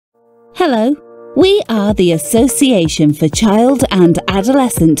Hello, we are the Association for Child and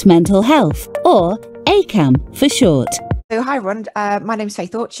Adolescent Mental Health, or ACAM for short. So hi everyone, my name is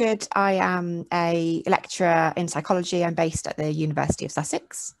Faith Orchard. I am a lecturer in psychology. I'm based at the University of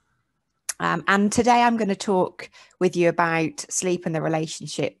Sussex. And today I'm going to talk with you about sleep and the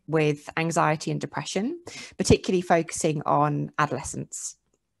relationship with anxiety and depression, particularly focusing on adolescence.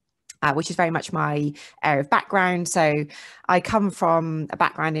 Which is very much my area of background. So I come from a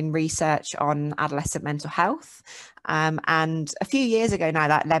background in research on adolescent mental health. And a few years ago now,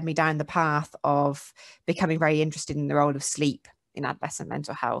 that led me down the path of becoming very interested in the role of sleep in adolescent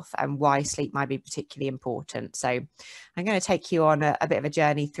mental health and why sleep might be particularly important. So I'm going to take you on a bit of a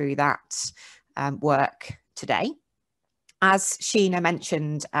journey through that work today. As Sheena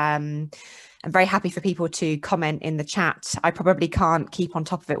mentioned, I'm very happy for people to comment in the chat. I probably can't keep on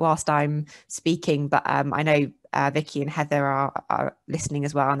top of it whilst I'm speaking, but I know Vicky and Heather are listening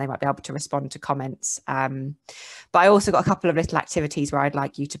as well, and they might be able to respond to comments. But I also got a couple of little activities where I'd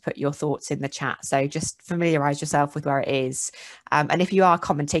like you to put your thoughts in the chat. So just familiarise yourself with where it is. And if you are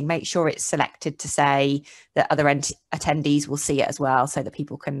commenting, make sure it's selected to say that other attendees will see it as well, so that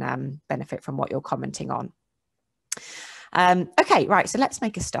people can benefit from what you're commenting on. Okay, right, so let's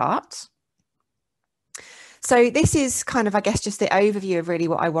make a start. So this is kind of, I guess, just the overview of really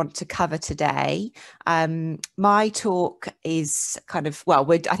what I want to cover today. My talk is kind of, well,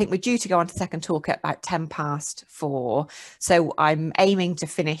 I think we're due to go on to the second talk at about 4:10. So I'm aiming to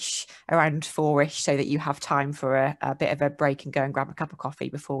finish around 4-ish so that you have time for a bit of a break and go and grab a cup of coffee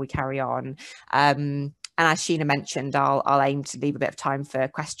before we carry on. And as Sheena mentioned, I'll aim to leave a bit of time for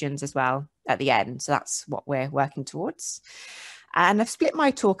questions as well at the end. So that's what we're working towards. And I've split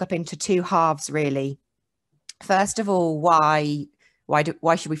my talk up into two halves, really. First of all, why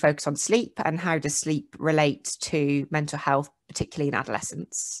should we focus on sleep, and how does sleep relate to mental health, particularly in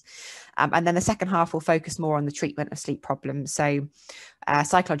adolescence? And then the second half will focus more on the treatment of sleep problems. So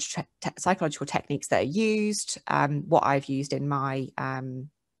psychological techniques that are used, what I've used in my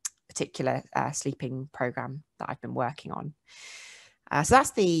particular sleeping program that I've been working on. So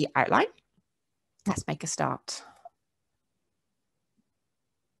that's the outline. Let's make a start.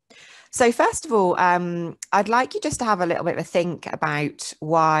 So first of all, I'd like you just to have a little bit of a think about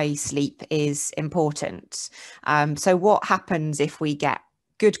why sleep is important. So what happens if we get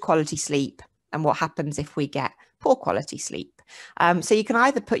good quality sleep, and what happens if we get poor quality sleep? So you can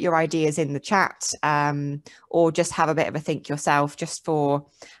either put your ideas in the chat or just have a bit of a think yourself, just for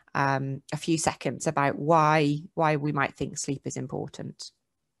a few seconds, about why we might think sleep is important.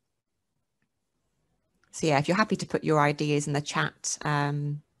 So yeah, if you're happy to put your ideas in the chat,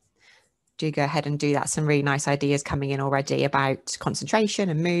 do go ahead and do that. Some really nice ideas coming in already about concentration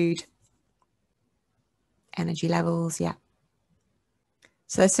and mood, energy levels. Yeah.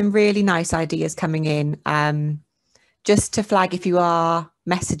 So there's some really nice ideas coming in. Just to flag, if you are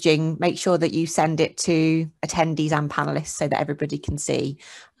messaging, make sure that you send it to attendees and panelists so that everybody can see.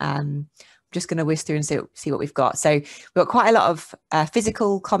 I'm just going to whiz through and see what we've got. So we've got quite a lot of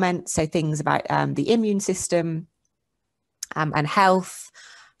physical comments. So things about the immune system and health,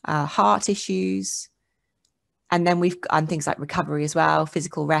 heart issues, and then and things like recovery as well,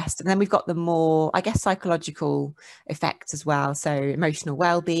 physical rest, and then we've got the more, I guess, psychological effects as well. So emotional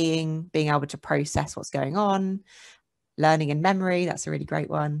well-being, being able to process what's going on, learning and memory, that's a really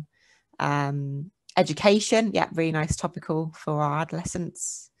great one. Education, yeah, really nice topical for our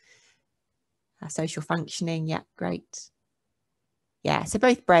adolescents. Social functioning, yeah, great. Yeah, so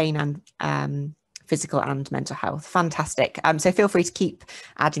both brain and physical and mental health. Fantastic. So feel free to keep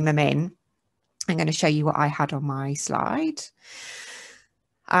adding them in. I'm going to show you what I had on my slide. So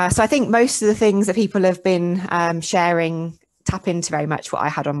I think most of the things that people have been sharing tap into very much what I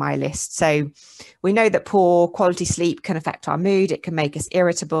had on my list. So we know that poor quality sleep can affect our mood. It can make us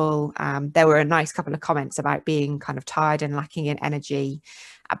irritable. There were a nice couple of comments about being kind of tired and lacking in energy,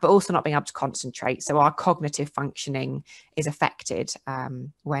 but also not being able to concentrate. So our cognitive functioning is affected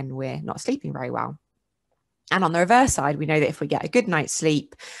when we're not sleeping very well. And on the reverse side, we know that if we get a good night's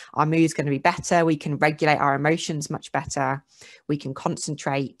sleep, our mood's going to be better. We can regulate our emotions much better. We can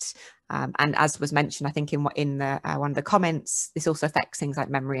concentrate. And as was mentioned, I think in the one of the comments, this also affects things like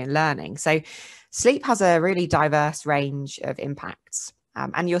memory and learning. So sleep has a really diverse range of impacts.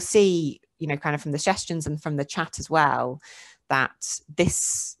 And you'll see, kind of from the suggestions and from the chat as well, that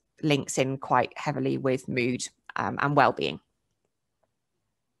this links in quite heavily with mood and well-being.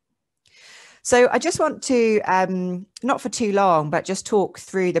 So I just want to, not for too long, but just talk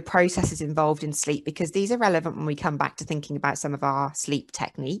through the processes involved in sleep, because these are relevant when we come back to thinking about some of our sleep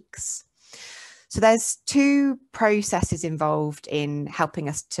techniques. So there's two processes involved in helping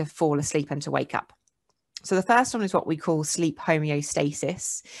us to fall asleep and to wake up. So the first one is what we call sleep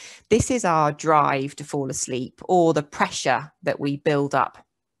homeostasis. This is our drive to fall asleep, or the pressure that we build up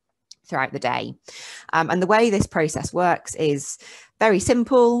throughout the day. And the way this process works is very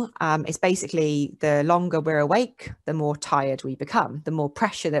simple. It's basically the longer we're awake, the more tired we become, the more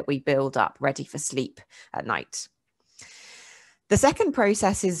pressure that we build up ready for sleep at night. The second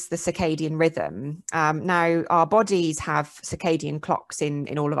process is the circadian rhythm. Now, our bodies have circadian clocks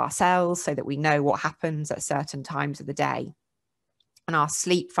in all of our cells so that we know what happens at certain times of the day. And our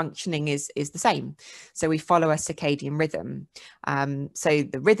sleep functioning is the same. So we follow a circadian rhythm. So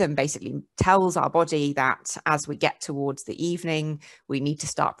the rhythm basically tells our body that as we get towards the evening, we need to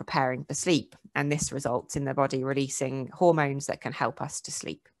start preparing for sleep. And this results in the body releasing hormones that can help us to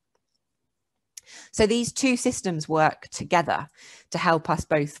sleep. So these two systems work together to help us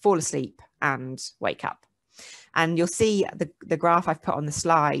both fall asleep and wake up. And you'll see the graph I've put on the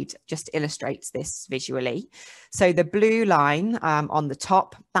slide just illustrates this visually. So the blue line on the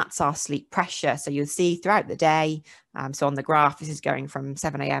top, that's our sleep pressure. So you'll see throughout the day, so on the graph, this is going from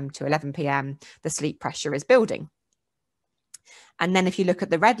 7 a.m. to 11 p.m., the sleep pressure is building. And then if you look at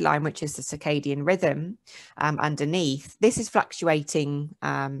the red line, which is the circadian rhythm underneath, this is fluctuating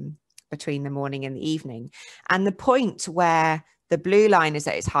between the morning and the evening. And the point where the blue line is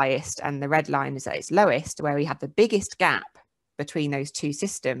at its highest and the red line is at its lowest, where we have the biggest gap between those two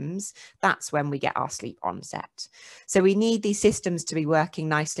systems, that's when we get our sleep onset. So we need these systems to be working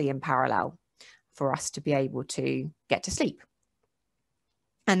nicely in parallel for us to be able to get to sleep.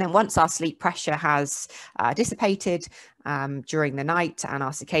 And then once our sleep pressure has dissipated during the night and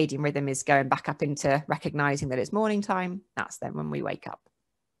our circadian rhythm is going back up into recognizing that it's morning time, that's then when we wake up.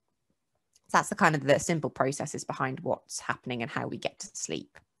 So that's the kind of the simple processes behind what's happening and how we get to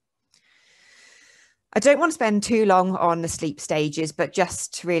sleep. I don't want to spend too long on the sleep stages, but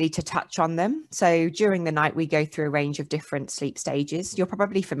just really to touch on them. So during the night, we go through a range of different sleep stages. You're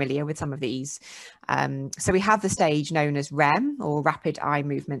probably familiar with some of these. So we have the stage known as REM, or rapid eye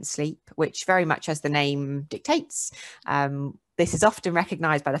movement sleep, which very much as the name dictates, this is often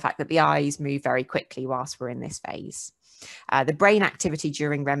recognized by the fact that the eyes move very quickly whilst we're in this phase. The brain activity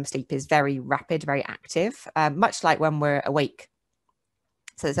during REM sleep is very rapid, very active, much like when we're awake.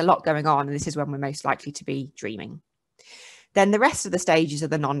 So there's a lot going on, and this is when we're most likely to be dreaming. Then the rest of the stages are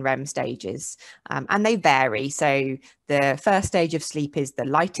the non-REM stages, and they vary. So the first stage of sleep is the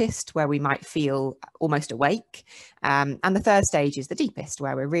lightest, where we might feel almost awake. And the third stage is the deepest,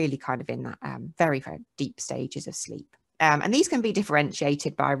 where we're really kind of in that very, very deep stages of sleep. And these can be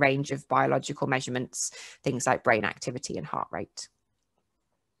differentiated by a range of biological measurements, things like brain activity and heart rate.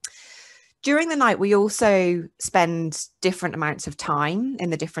 During the night, we also spend different amounts of time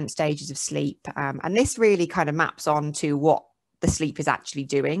in the different stages of sleep. And this really kind of maps on to what the sleep is actually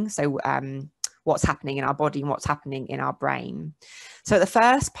doing. So what's happening in our body and what's happening in our brain. So the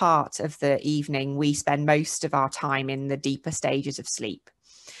first part of the evening, we spend most of our time in the deeper stages of sleep,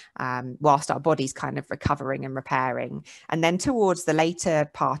 whilst our body's kind of recovering and repairing. And then towards the later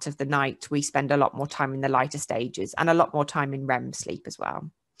part of the night, we spend a lot more time in the lighter stages and a lot more time in REM sleep as well.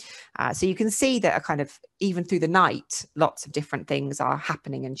 So you can see that a kind of, even through the night, lots of different things are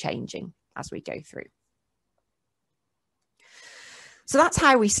happening and changing as we go through. So that's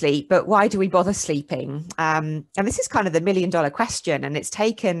how we sleep, but why do we bother sleeping? And this is kind of the $1 million question, and it's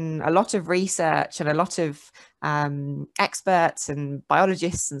taken a lot of research and a lot of experts and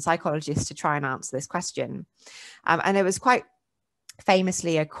biologists and psychologists to try and answer this question. And it was quite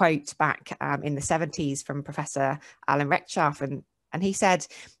famously a quote back in the 70s from Professor Alan Rechtschaff, and he said,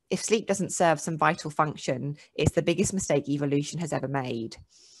 if sleep doesn't serve some vital function, it's the biggest mistake evolution has ever made.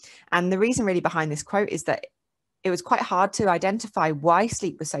 And the reason really behind this quote is that it was quite hard to identify why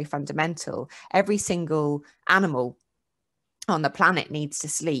sleep was so fundamental. Every single animal on the planet needs to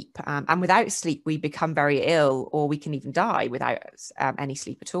sleep. And without sleep, we become very ill, or we can even die without any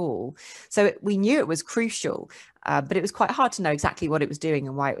sleep at all. So we knew it was crucial, but it was quite hard to know exactly what it was doing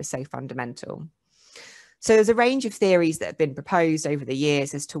and why it was so fundamental. So there's a range of theories that have been proposed over the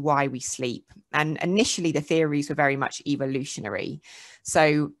years as to why we sleep. And initially, the theories were very much evolutionary.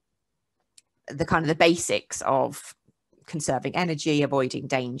 So the kind of the basics of conserving energy, avoiding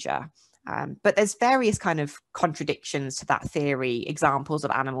danger. But there's various kind of contradictions to that theory, examples of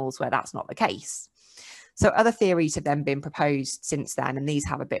animals where that's not the case. So other theories have then been proposed since then, and these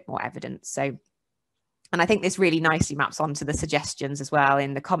have a bit more evidence. So, and I think this really nicely maps onto the suggestions as well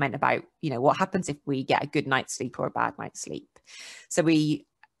in the comment about, what happens if we get a good night's sleep or a bad night's sleep. So we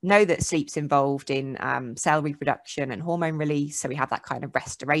know that sleep's involved in cell reproduction and hormone release. So we have that kind of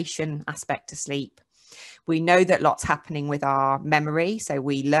restoration aspect to sleep. We know that lots happening with our memory. So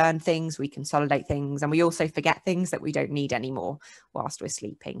we learn things, we consolidate things, and we also forget things that we don't need anymore whilst we're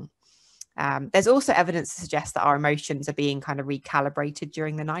sleeping. There's also evidence to suggest that our emotions are being kind of recalibrated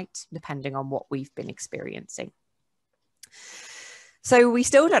during the night, depending on what we've been experiencing. So we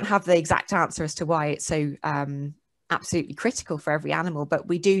still don't have the exact answer as to why it's so absolutely critical for every animal, but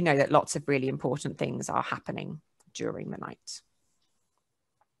we do know that lots of really important things are happening during the night.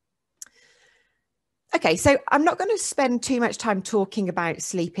 Okay, so I'm not going to spend too much time talking about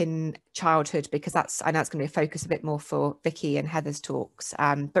sleep in childhood, because I know it's going to be a focus a bit more for Vicky and Heather's talks,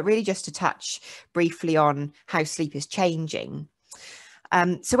 but really just to touch briefly on how sleep is changing.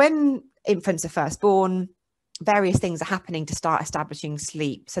 So when infants are first born, various things are happening to start establishing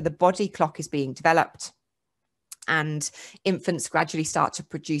sleep. So the body clock is being developed, and infants gradually start to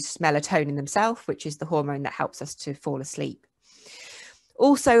produce melatonin themselves, which is the hormone that helps us to fall asleep.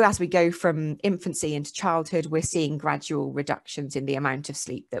 Also, as we go from infancy into childhood, we're seeing gradual reductions in the amount of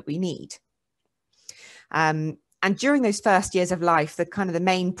sleep that we need. And during those first years of life, the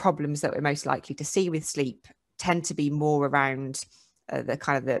main problems that we're most likely to see with sleep tend to be more around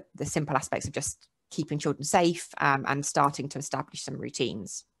the simple aspects of just keeping children safe and starting to establish some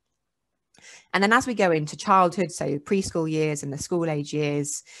routines. And then as we go into childhood, so preschool years and the school age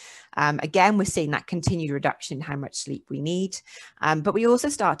years, again, we're seeing that continued reduction in how much sleep we need. But we also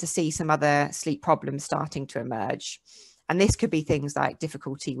start to see some other sleep problems starting to emerge. And this could be things like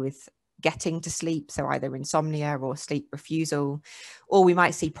difficulty with getting to sleep, so either insomnia or sleep refusal, or we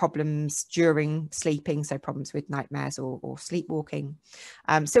might see problems during sleeping, so problems with nightmares or sleepwalking.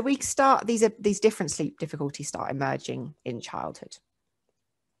 So these different sleep difficulties start emerging in childhood.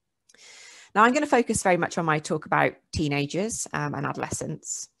 Now, I'm going to focus very much on my talk about teenagers and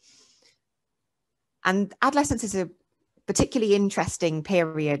adolescents. And adolescence is a particularly interesting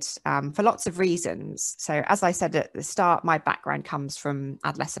period for lots of reasons. So as I said at the start, my background comes from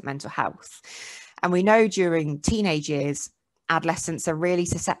adolescent mental health. And we know during teenage years, adolescents are really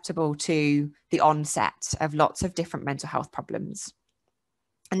susceptible to the onset of lots of different mental health problems.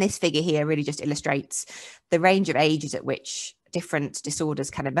 And this figure here really just illustrates the range of ages at which different disorders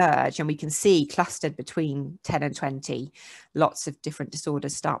can emerge. And we can see clustered between 10 and 20, lots of different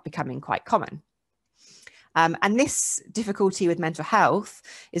disorders start becoming quite common. And this difficulty with mental health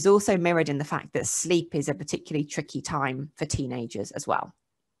is also mirrored in the fact that sleep is a particularly tricky time for teenagers as well.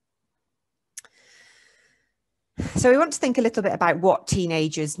 So we want to think a little bit about what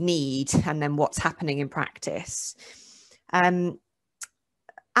teenagers need and then what's happening in practice.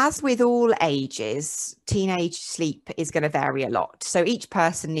 As with all ages, teenage sleep is going to vary a lot. So each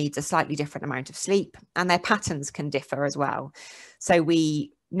person needs a slightly different amount of sleep, and their patterns can differ as well. So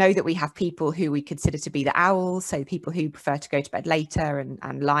we know that we have people who we consider to be the owls, so people who prefer to go to bed later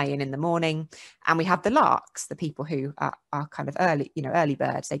and lie in the morning. And we have the larks, the people who are kind of early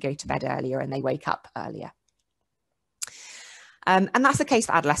birds. They go to bed earlier and they wake up earlier. And that's the case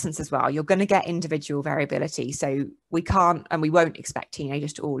for adolescents as well. You're going to get individual variability. So we can't and we won't expect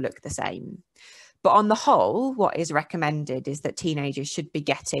teenagers to all look the same. But on the whole, what is recommended is that teenagers should be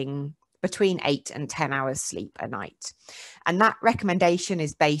getting between 8 and 10 hours sleep a night. And that recommendation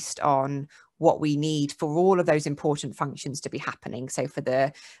is based on what we need for all of those important functions to be happening. So for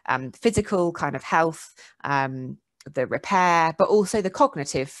the physical kind of health, the repair, but also the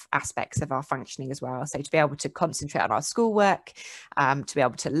cognitive aspects of our functioning as well. So to be able to concentrate on our schoolwork, to be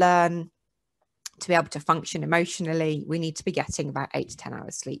able to learn, to be able to function emotionally, we need to be getting about 8 to 10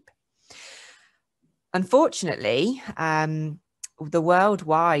 hours sleep. Unfortunately, the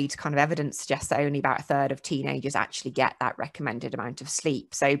worldwide kind of evidence suggests that only about a third of teenagers actually get that recommended amount of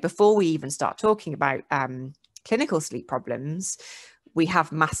sleep. So before we even start talking about clinical sleep problems, we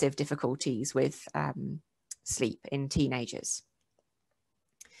have massive difficulties with sleep in teenagers.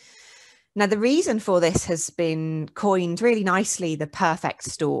 Now, the reason for this has been coined really nicely, the perfect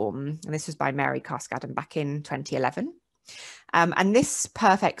storm. And this was by Mary Carskadden back in 2011. And this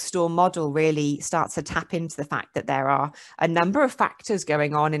perfect storm model really starts to tap into the fact that there are a number of factors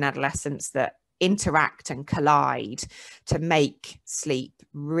going on in adolescence that interact and collide to make sleep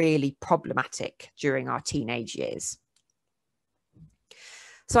really problematic during our teenage years.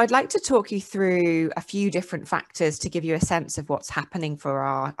 So I'd like to talk you through a few different factors to give you a sense of what's happening for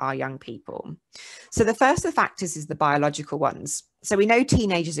our young people. So the first of the factors is the biological ones. So we know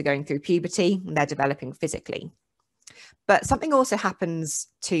teenagers are going through puberty and they're developing physically. But something also happens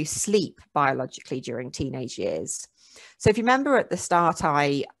to sleep biologically during teenage years. So if you remember at the start,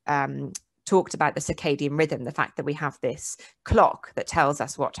 I talked about the circadian rhythm, the fact that we have this clock that tells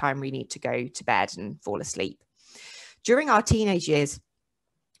us what time we need to go to bed and fall asleep. During our teenage years,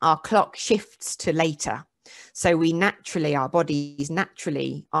 our clock shifts to later. So our bodies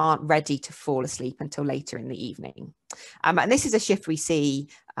naturally aren't ready to fall asleep until later in the evening. And this is a shift we see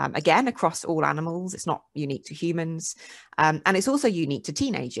again across all animals. It's not unique to humans. And it's also unique to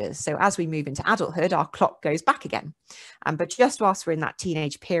teenagers. So as we move into adulthood, our clock goes back again. But just whilst we're in that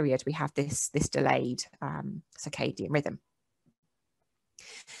teenage period, we have this delayed circadian rhythm.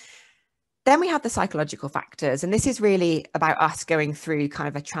 Then we have the psychological factors, and this is really about us going through kind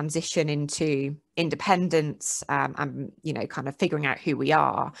of a transition into independence and, you know, kind of figuring out who we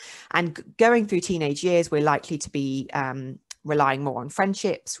are. And going through teenage years, we're likely to be relying more on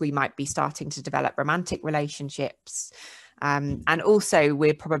friendships. We might be starting to develop romantic relationships. And also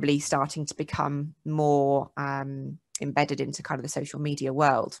we're probably starting to become more embedded into kind of the social media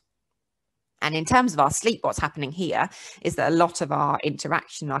world. And in terms of our sleep, what's happening here is that a lot of our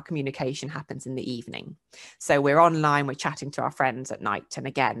interaction, our communication happens in the evening. So we're online, we're chatting to our friends at night. And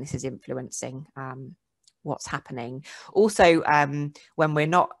again, this is influencing what's happening. Also, when we're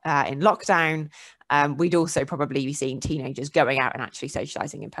not in lockdown, we'd also probably be seeing teenagers going out and actually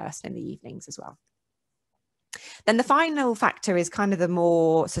socializing in person in the evenings as well. Then the final factor is kind of the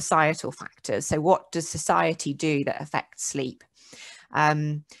more societal factors. So what does society do that affects sleep?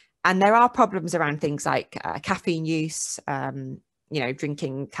 And there are problems around things like caffeine use, you know,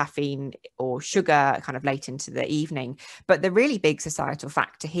 drinking caffeine or sugar kind of late into the evening. But the really big societal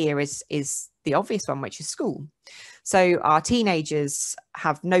factor here is the obvious one, which is school. So our teenagers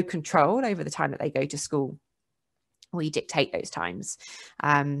have no control over the time that they go to school. We dictate those times.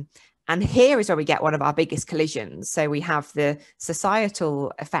 And here is where we get one of our biggest collisions. So we have the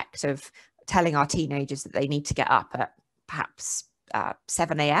societal effect of telling our teenagers that they need to get up at perhaps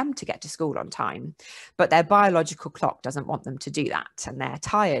 7 a.m. to get to school on time, but their biological clock doesn't want them to do that, and they're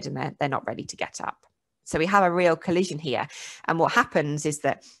tired and they're not ready to get up. So we have a real collision here. And what happens is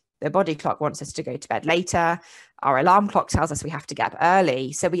that the body clock wants us to go to bed later. Our alarm clock tells us we have to get up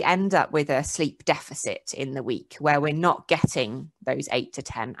early. So we end up with a sleep deficit in the week where we're not getting those 8 to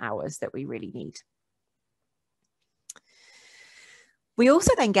 10 hours that we really need. We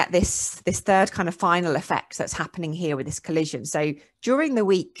also then get this third kind of final effect that's happening here with this collision. So during the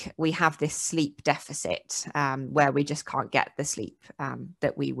week, we have this sleep deficit where we just can't get the sleep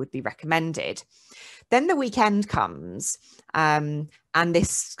that we would be recommended. Then the weekend comes and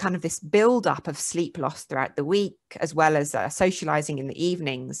this build up of sleep loss throughout the week, as well as socializing in the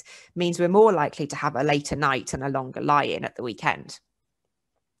evenings, means we're more likely to have a later night and a longer lie-in at the weekend.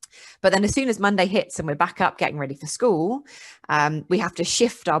 But then as soon as Monday hits and we're back up getting ready for school, we have to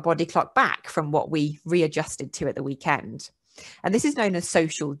shift our body clock back from what we readjusted to at the weekend. And this is known as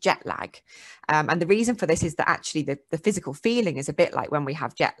social jet lag. And the reason for this is that actually the physical feeling is a bit like when we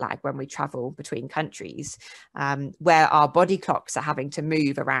have jet lag, when we travel between countries, where our body clocks are having to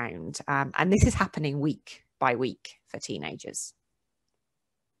move around. And this is happening week by week for teenagers.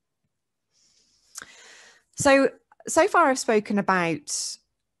 So far I've spoken about,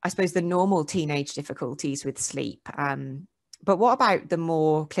 I suppose, the normal teenage difficulties with sleep. But what about the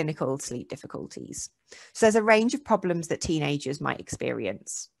more clinical sleep difficulties? So there's a range of problems that teenagers might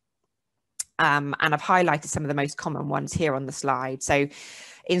experience. And I've highlighted some of the most common ones here on the slide. So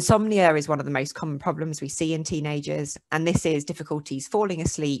insomnia is one of the most common problems we see in teenagers. And this is difficulties falling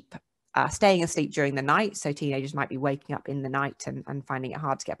asleep, staying asleep during the night. So teenagers might be waking up in the night and finding it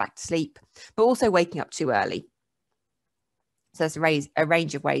hard to get back to sleep, but also waking up too early. So there's a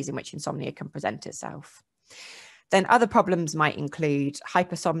range of ways in which insomnia can present itself. Then other problems might include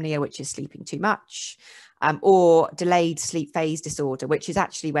hypersomnia, which is sleeping too much, or delayed sleep phase disorder, which is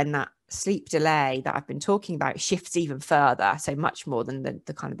actually when that sleep delay that I've been talking about shifts even further, so much more than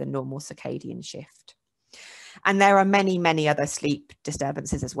the kind of the normal circadian shift. And there are many, many other sleep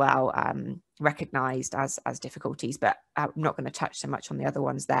disturbances as well, recognised as difficulties, but I'm not going to touch so much on the other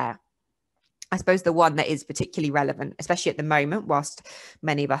ones there. I suppose the one that is particularly relevant, especially at the moment, whilst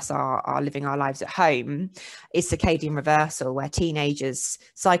many of us are living our lives at home, is circadian reversal, where teenagers'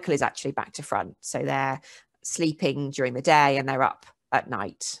 cycle is actually back to front. So they're sleeping during the day and they're up at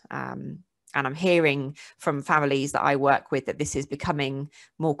night. And I'm hearing from families that I work with that this is becoming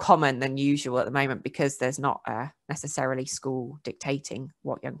more common than usual at the moment because there's not necessarily school dictating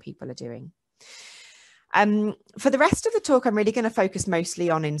what young people are doing. For the rest of the talk, I'm really going to focus mostly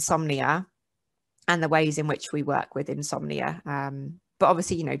on insomnia and the ways in which we work with insomnia. But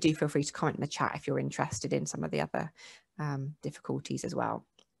obviously, you know, do feel free to comment in the chat if you're interested in some of the other difficulties as well.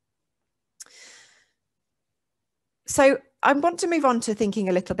 So I want to move on to thinking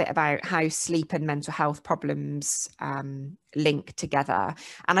a little bit about how sleep and mental health problems link together.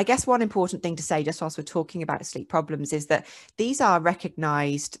 And I guess one important thing to say, just whilst we're talking about sleep problems, is that these are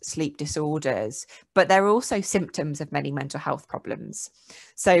recognised sleep disorders, but they're also symptoms of many mental health problems.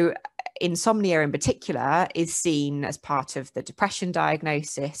 So insomnia in particular is seen as part of the depression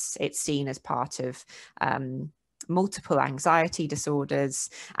diagnosis. It's seen as part of multiple anxiety disorders,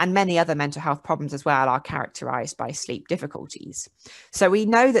 and many other mental health problems as well are characterized by sleep difficulties. So we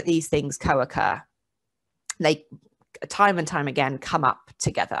know that these things co-occur. They time and time again come up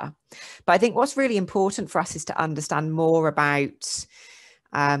together. But I think what's really important for us is to understand more about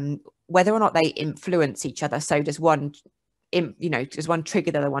whether or not they influence each other. So does one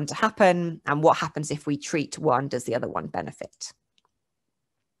trigger the other one to happen? And what happens if we treat one? Does the other one benefit?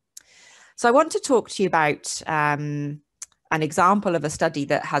 So I want to talk to you about an example of a study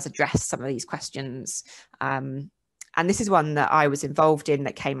that has addressed some of these questions. And this is one that I was involved in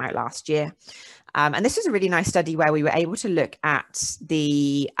that came out last year. And this was a really nice study where we were able to look at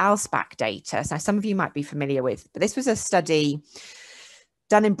the ALSPAC data. So some of you might be familiar with, but this was a study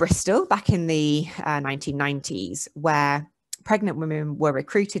done in Bristol back in the 1990s, where pregnant women were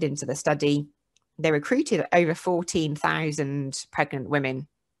recruited into the study. They recruited over 14,000 pregnant women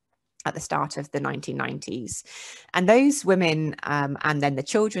at the start of the 1990s. And those women and then the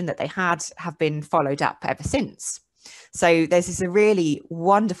children that they had have been followed up ever since. So there's this really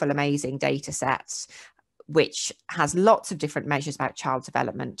wonderful, amazing data set, which has lots of different measures about child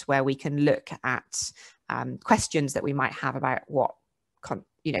development, where we can look at questions that we might have about what kind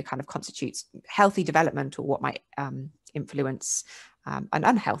of constitutes healthy development, or what might influence an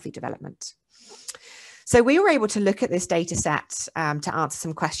unhealthy development. So we were able to look at this data set to answer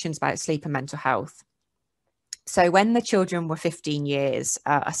some questions about sleep and mental health. So when the children were 15 years,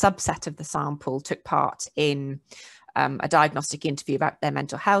 a subset of the sample took part in a diagnostic interview about their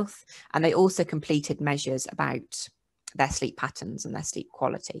mental health, and they also completed measures about their sleep patterns and their sleep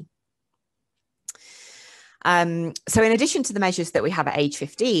quality. So in addition to the measures that we have at age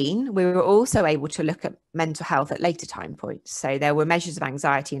 15, we were also able to look at mental health at later time points. So there were measures of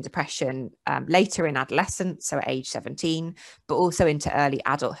anxiety and depression later in adolescence, so at age 17, but also into early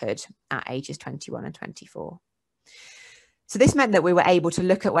adulthood at ages 21 and 24. So this meant that we were able to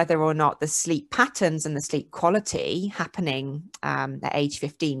look at whether or not the sleep patterns and the sleep quality happening at age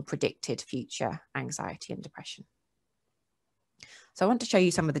 15 predicted future anxiety and depression. So I want to show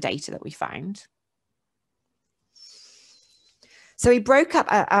you some of the data that we found. So we broke up,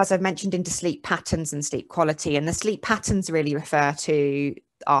 as I've mentioned, into sleep patterns and sleep quality. And the sleep patterns really refer to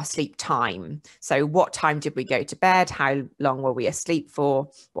our sleep time. So what time did we go to bed? How long were we asleep for?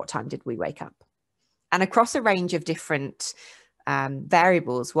 What time did we wake up? And across a range of different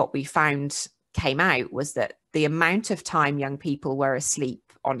variables, what we found came out was that the amount of time young people were asleep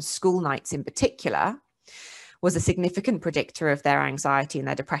on school nights in particular was a significant predictor of their anxiety and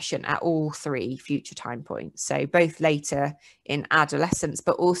their depression at all three future time points. So both later in adolescence,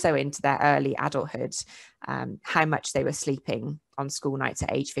 but also into their early adulthood, how much they were sleeping on school nights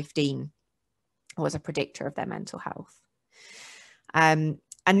at age 15 was a predictor of their mental health.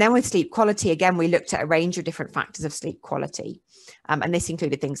 And then with sleep quality, again, we looked at a range of different factors of sleep quality. And this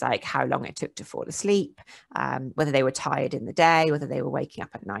included things like how long it took to fall asleep, whether they were tired in the day, whether they were waking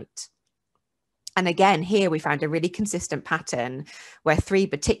up at night. And again, here we found a really consistent pattern where three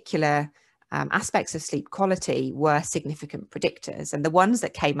particular aspects of sleep quality were significant predictors. And the ones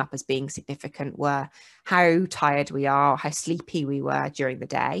that came up as being significant were how tired we are, how sleepy we were during the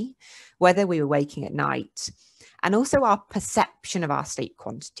day, whether we were waking at night, and also our perception of our sleep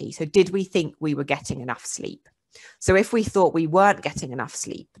quantity. So did we think we were getting enough sleep? So if we thought we weren't getting enough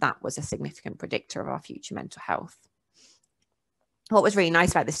sleep, that was a significant predictor of our future mental health. What was really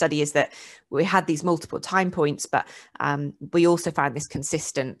nice about the study is that we had these multiple time points, but we also found this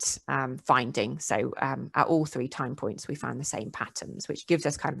consistent finding. So at all three time points, we found the same patterns, which gives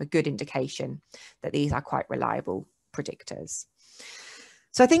us kind of a good indication that these are quite reliable predictors.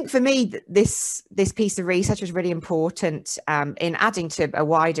 So I think for me, this piece of research was really important in adding to a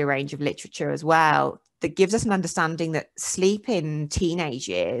wider range of literature as well, that gives us an understanding that sleep in teenage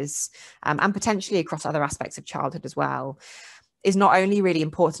years and potentially across other aspects of childhood as well is not only really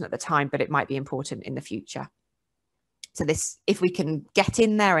important at the time, but it might be important in the future. So this, if we can get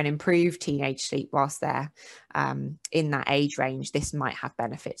in there and improve teenage sleep whilst they're in that age range, this might have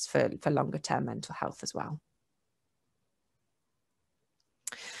benefits for longer term mental health as well.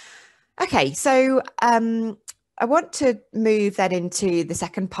 Okay, so I want to move then into the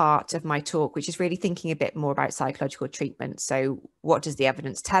second part of my talk, which is really thinking a bit more about psychological treatment. So what does the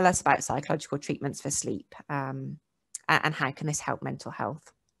evidence tell us about psychological treatments for sleep? and how can this help mental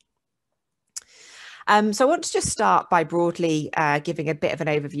health. So I want to just start by broadly giving a bit of an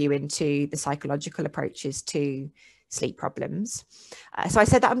overview into the psychological approaches to sleep problems. So I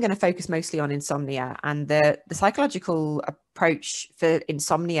said that I'm going to focus mostly on insomnia, and the psychological approach for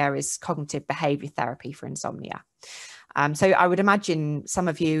insomnia is cognitive behavior therapy for insomnia. So I would imagine some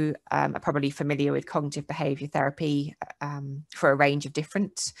of you are probably familiar with cognitive behavior therapy for a range of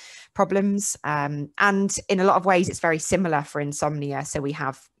different problems. And in a lot of ways, it's very similar for insomnia. So we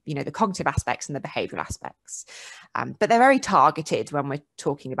have, the cognitive aspects and the behavioral aspects, but they're very targeted when we're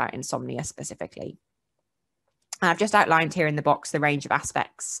talking about insomnia specifically. I've just outlined here in the box the range of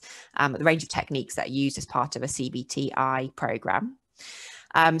aspects, the range of techniques that are used as part of a CBTI program.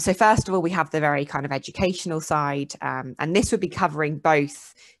 So first of all, we have the very kind of educational side, and this would be covering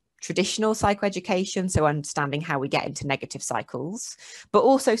both traditional psychoeducation, so understanding how we get into negative cycles, but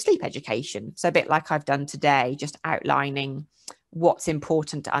also sleep education. So a bit like I've done today, just outlining what's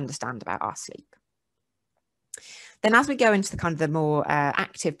important to understand about our sleep. Then as we go into the kind of the more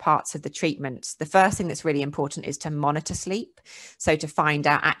active parts of the treatment, the first thing that's really important is to monitor sleep. So to find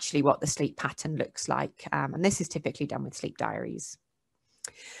out actually what the sleep pattern looks like. And this is typically done with sleep diaries.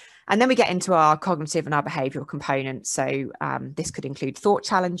 And then we get into our cognitive and our behavioural components. So this could include thought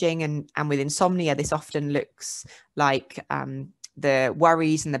challenging, and with insomnia, this often looks like the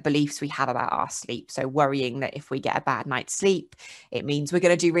worries and the beliefs we have about our sleep. So worrying that if we get a bad night's sleep, it means we're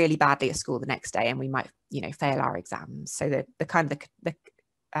going to do really badly at school the next day and we might, fail our exams. So the kind of the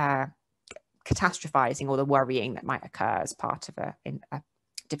catastrophizing or the worrying that might occur as part of a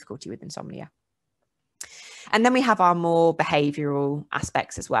difficulty with insomnia. And then we have our more behavioural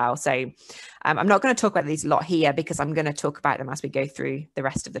aspects as well. So I'm not going to talk about these a lot here because I'm going to talk about them as we go through the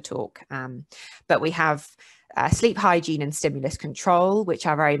rest of the talk. But we have sleep hygiene and stimulus control, which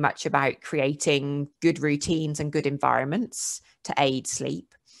are very much about creating good routines and good environments to aid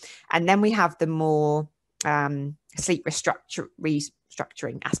sleep. And then we have the more sleep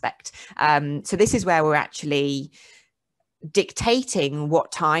restructuring aspect. So this is where we're actually dictating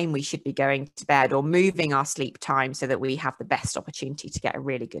what time we should be going to bed, or moving our sleep time so that we have the best opportunity to get a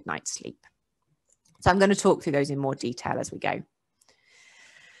really good night's sleep. So I'm going to talk through those in more detail as we go.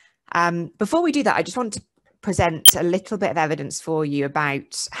 Before we do that, I just want to present a little bit of evidence for you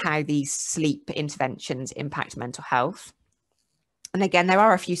about how these sleep interventions impact mental health. And again, there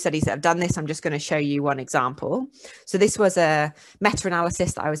are a few studies that have done this. I'm just going to show you one example. So this was a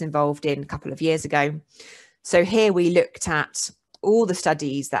meta-analysis that I was involved in a couple of years ago. So here we looked at all the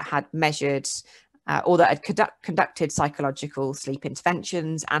studies that had measured or that had conducted psychological sleep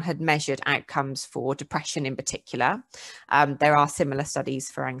interventions and had measured outcomes for depression in particular. There are similar studies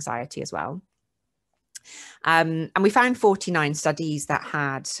for anxiety as well. And we found 49 studies that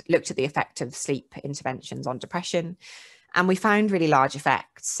had looked at the effect of sleep interventions on depression. And we found really large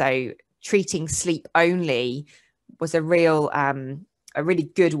effects. So treating sleep only was a really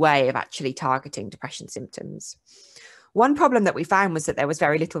good way of actually targeting depression symptoms. One problem that we found was that there was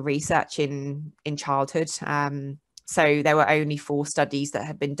very little research in childhood. So there were only 4 studies that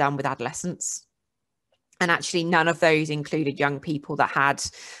had been done with adolescents. And actually none of those included young people that had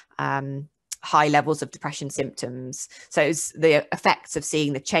high levels of depression symptoms. So the effects of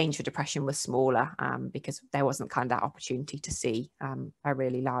seeing the change for depression was smaller because there wasn't kind of that opportunity to see a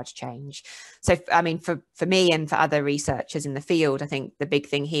really large change. So, I mean, for me and for other researchers in the field, I think the big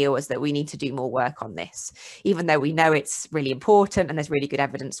thing here was that we need to do more work on this. Even though we know it's really important and there's really good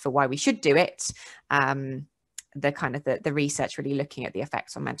evidence for why we should do it, the research really looking at the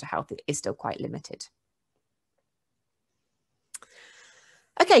effects on mental health is still quite limited.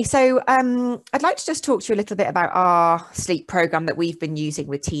 Okay, so I'd like to just talk to you a little bit about our sleep program that we've been using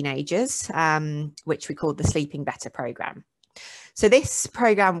with teenagers, which we called the Sleeping Better program. So this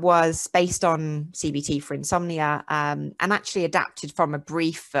program was based on CBT for insomnia and actually adapted from a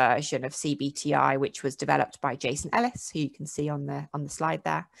brief version of CBTI, which was developed by Jason Ellis, who you can see on the slide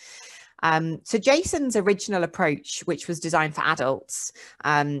there. So Jason's original approach, which was designed for adults,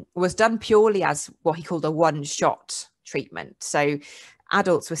 was done purely as what he called a one-shot treatment. So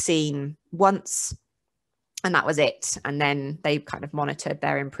adults were seen once and that was it. And then they kind of monitored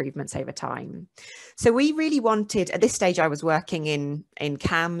their improvements over time. So we really wanted, at this stage, I was working in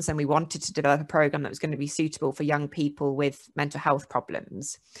CAMS, and we wanted to develop a program that was going to be suitable for young people with mental health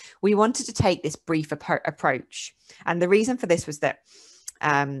problems. We wanted to take this brief approach. And the reason for this was that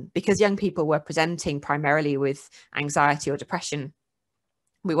because young people were presenting primarily with anxiety or depression,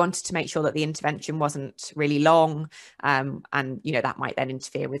 we wanted to make sure that the intervention wasn't really long, and that might then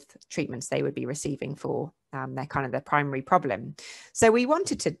interfere with treatments they would be receiving for their primary problem. So we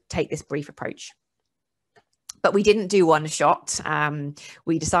wanted to take this brief approach. But we didn't do one shot.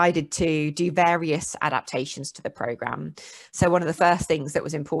 We decided to do various adaptations to the programme. So one of the first things that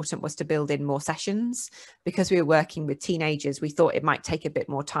was important was to build in more sessions. Because we were working with teenagers, we thought it might take a bit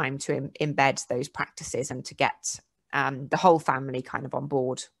more time to embed those practices and to get the whole family kind of on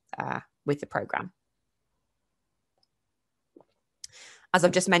board with the programme. As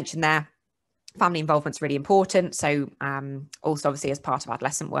I've just mentioned there, family involvement is really important. So also obviously as part of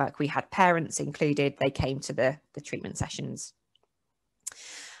adolescent work, we had parents included. They came to the treatment sessions.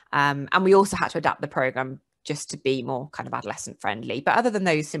 And we also had to adapt the programme just to be more kind of adolescent friendly. But other than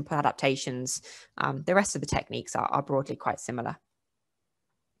those simple adaptations, the rest of the techniques are broadly quite similar.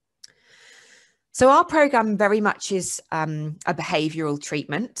 So our programme very much is a behavioural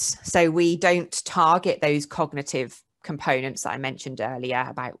treatment. So we don't target those cognitive components that I mentioned earlier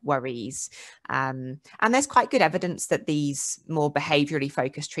about worries. And there's quite good evidence that these more behaviourally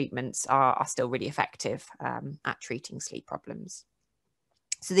focused treatments are still really effective at treating sleep problems.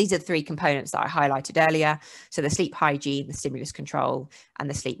 So these are the three components that I highlighted earlier. So the sleep hygiene, the stimulus control, and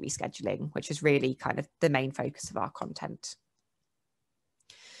the sleep rescheduling, which is really kind of the main focus of our content.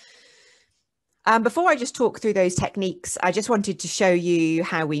 Before I just talk through those techniques, I just wanted to show you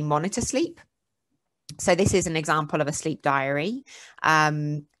how we monitor sleep. So this is an example of a sleep diary,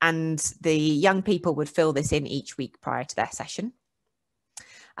 and the young people would fill this in each week prior to their session.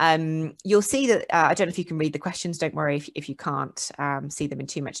 You'll see that, I don't know if you can read the questions, don't worry if you can't see them in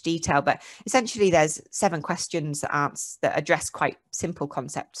too much detail, but essentially there's 7 questions that address quite simple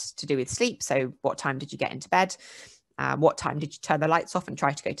concepts to do with sleep. So what time did you get into bed? What time did you turn the lights off and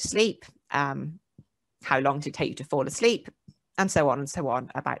try to go to sleep? How long did it take you to fall asleep? And so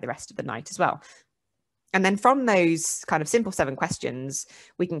on about the rest of the night as well. And then from those kind of simple 7 questions,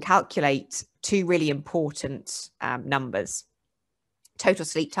 we can calculate 2 really important numbers. Total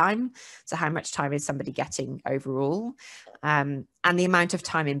sleep time, so how much time is somebody getting overall, and the amount of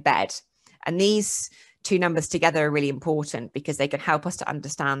time in bed. And these 2 numbers together are really important because they can help us to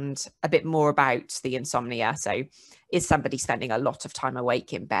understand a bit more about the insomnia. So is somebody spending a lot of time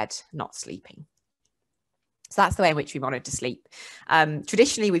awake in bed, not sleeping? So that's the way in which we monitor sleep.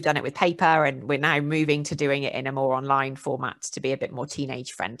 Traditionally, we've done it with paper, and we're now moving to doing it in a more online format to be a bit more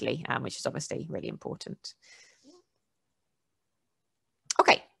teenage friendly, which is obviously really important.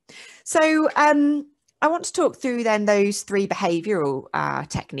 Okay, so I want to talk through then those 3 behavioural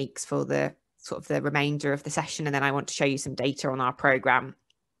techniques for the sort of the remainder of the session, and then I want to show you some data on our programme.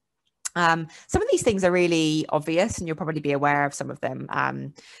 Some of these things are really obvious and you'll probably be aware of some of them.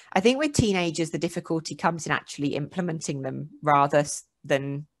 I think with teenagers, the difficulty comes in actually implementing them rather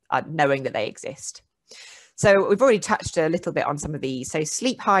than knowing that they exist. So we've already touched a little bit on some of these. So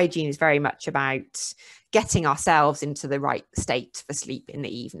sleep hygiene is very much about getting ourselves into the right state for sleep in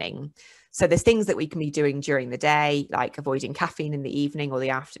the evening. So there's things that we can be doing during the day, like avoiding caffeine in the evening or the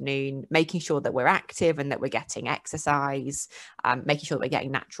afternoon, making sure that we're active and that we're getting exercise, making sure that we're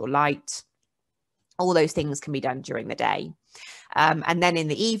getting natural light. All those things can be done during the day. And then in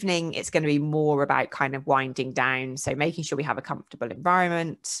the evening, it's going to be more about kind of winding down. So making sure we have a comfortable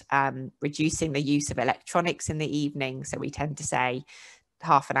environment, reducing the use of electronics in the evening. So we tend to say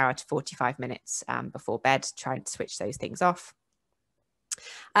half an hour to 45 minutes before bed, trying to switch those things off.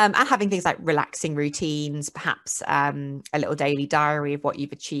 And having things like relaxing routines, perhaps a little daily diary of what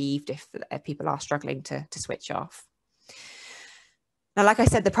you've achieved if people are struggling to switch off. Now, like I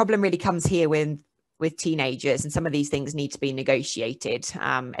said, the problem really comes here with teenagers, and some of these things need to be negotiated.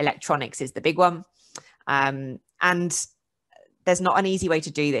 Electronics is the big one. And there's not an easy way to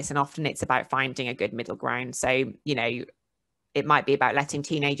do this. And often it's about finding a good middle ground. So, you know, it might be about letting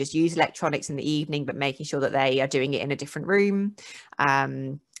teenagers use electronics in the evening, but making sure that they are doing it in a different room,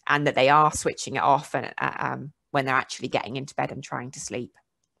 and that they are switching it off and, when they're actually getting into bed and trying to sleep.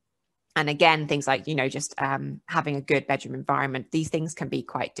 And again, things like, you know, just having a good bedroom environment, these things can be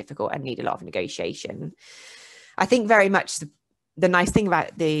quite difficult and need a lot of negotiation. I think very much the nice thing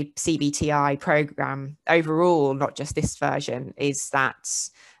about the CBTI program overall, not just this version, is that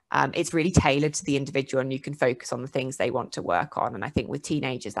it's really tailored to the individual and you can focus on the things they want to work on. And I think with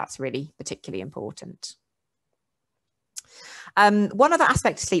teenagers, that's really particularly important. One other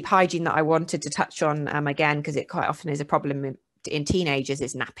aspect of sleep hygiene that I wanted to touch on, again, because it quite often is a problem in teenagers,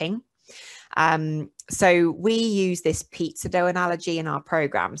 is napping. So we use this pizza dough analogy in our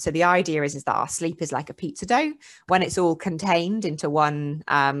program. So the idea is that our sleep is like a pizza dough. When it's all contained into one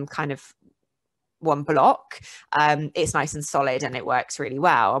one block, it's nice and solid and it works really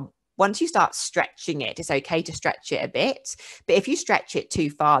well. Once you start stretching it, it's okay to stretch it a bit, but if you stretch it too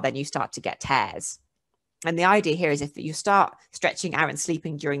far, then you start to get tears. And the idea here is if you start stretching out and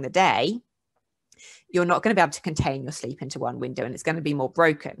sleeping during the day, you're not going to be able to contain your sleep into one window, and it's going to be more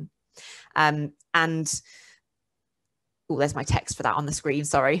broken. And oh, there's my text for that on the screen.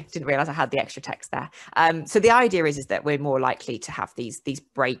 Sorry, didn't realize I had the extra text there. So the idea is that we're more likely to have these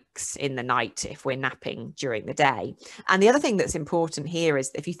breaks in the night if we're napping during the day. And the other thing that's important here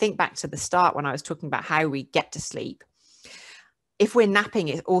is, if you think back to the start when I was talking about how we get to sleep, if we're napping,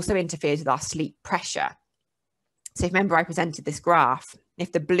 it also interferes with our sleep pressure. So if you remember, I presented this graph.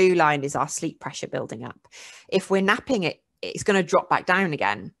 If the blue line is our sleep pressure building up, if we're napping, it's going to drop back down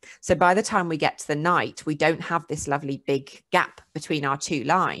again. So by the time we get to the night, we don't have this lovely big gap between our two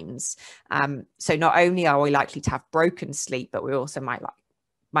lines. So not only are we likely to have broken sleep, but we also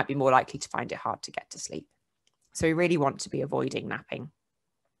might be more likely to find it hard to get to sleep. So we really want to be avoiding napping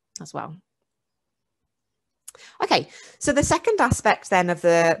as well. Okay, so the second aspect then of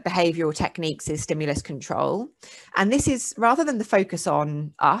the behavioural techniques is stimulus control. And this is, rather than the focus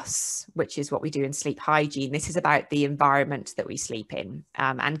on us, which is what we do in sleep hygiene, this is about the environment that we sleep in,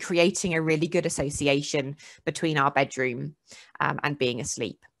 and creating a really good association between our bedroom and being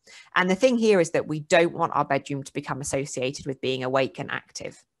asleep. And the thing here is that we don't want our bedroom to become associated with being awake and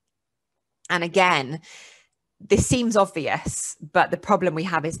active. And again, this seems obvious, but the problem we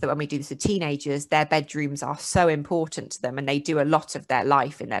have is that when we do this with teenagers, their bedrooms are so important to them, and they do a lot of their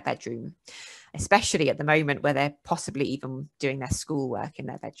life in their bedroom, especially at the moment where they're possibly even doing their schoolwork in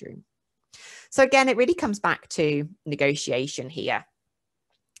their bedroom. So again, it really comes back to negotiation here.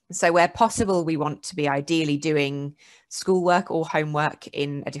 So where possible, we want to be ideally doing schoolwork or homework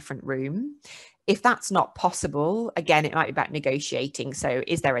in a different room. If that's not possible, again, it might be about negotiating. So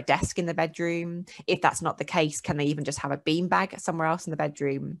is there a desk in the bedroom? If that's not the case, can they even just have a beanbag somewhere else in the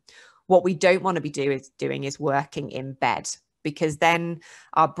bedroom? What we don't want to be doing is working in bed, because then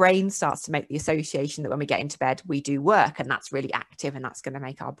our brain starts to make the association that when we get into bed, we do work, and that's really active, and that's going to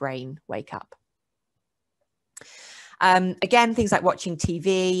make our brain wake up. Again, things like watching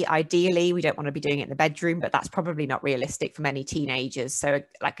TV, ideally, we don't want to be doing it in the bedroom, but that's probably not realistic for many teenagers. So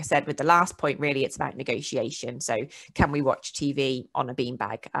like I said, with the last point, really, it's about negotiation. So can we watch TV on a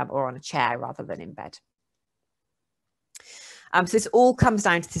beanbag or on a chair rather than in bed? So this all comes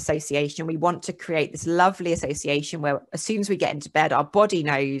down to the association. We want to create this lovely association where as soon as we get into bed, our body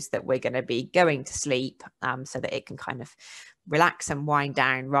knows that we're going to be going to sleep, so that it can kind of relax and wind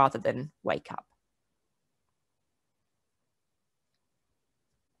down rather than wake up.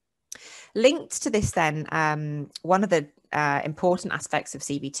 Linked to this then, one of the important aspects of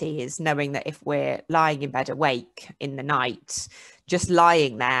CBT is knowing that if we're lying in bed awake in the night, just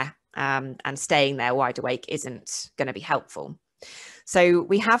lying there and staying there wide awake isn't going to be helpful. So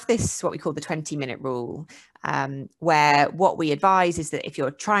we have this, what we call the 20-minute rule, where what we advise is that if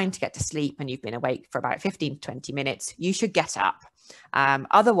you're trying to get to sleep and you've been awake for about 15 to 20 minutes, you should get up.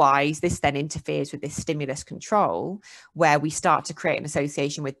 Otherwise, this then interferes with this stimulus control, where we start to create an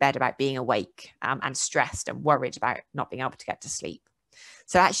association with bed about being awake and stressed and worried about not being able to get to sleep.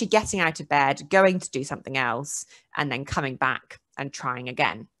 So actually getting out of bed, going to do something else, and then coming back and trying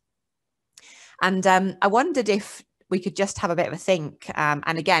again. And I wondered if we could just have a bit of a think,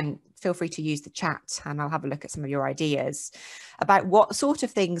 and again, feel free to use the chat and I'll have a look at some of your ideas about what sort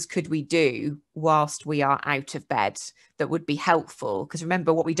of things could we do whilst we are out of bed that would be helpful. Because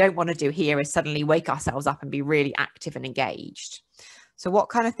remember, what we don't want to do here is suddenly wake ourselves up and be really active and engaged. So what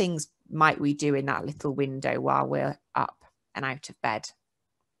kind of things might we do in that little window while we're up and out of bed?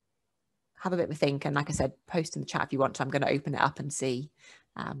 Have a bit of a think, and like I said, post in the chat if you want to. I'm going to open it up and see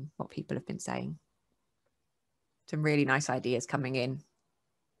what people have been saying. Some really nice ideas coming in.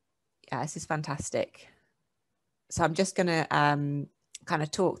 Yeah, this is fantastic. So I'm just going to kind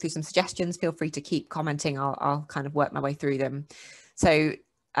of talk through some suggestions. Feel free to keep commenting. I'll kind of work my way through them. So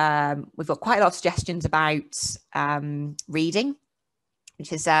we've got quite a lot of suggestions about reading,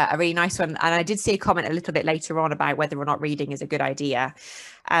 which is a really nice one. And I did see a comment a little bit later on about whether or not reading is a good idea.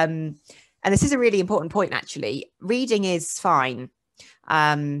 And this is a really important point, actually. Reading is fine,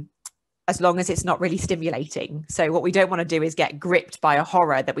 as long as it's not really stimulating. So what we don't want to do is get gripped by a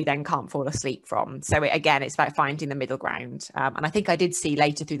horror that we then can't fall asleep from. So again, it's about finding the middle ground. And I think I did see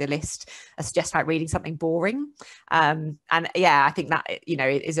later through the list a suggestion about reading something boring. And yeah, I think that, you know,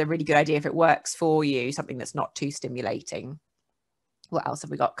 is a really good idea if it works for you, something that's not too stimulating. What else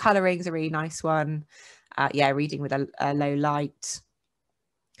have we got? Colouring is a really nice one. Yeah, reading with a low light.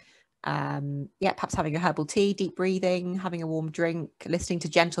 Yeah, perhaps having a herbal tea, deep breathing, having a warm drink, listening to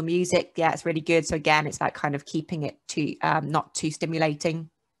gentle music. Yeah, it's really good. So again, it's about kind of keeping it to not too stimulating.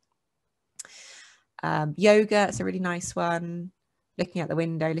 Yoga, it's a really nice one. Looking out the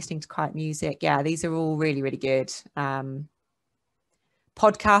window, listening to quiet music. Yeah, these are all really, really good.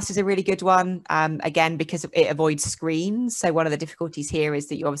 Podcast is a really good one, again, because it avoids screens. So one of the difficulties here is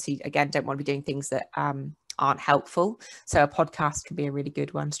that you obviously, again, don't want to be doing things that aren't helpful. So a podcast can be a really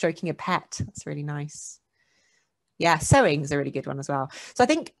good one. Stroking a pet, that's really nice. Yeah, sewing is a really good one as well. So I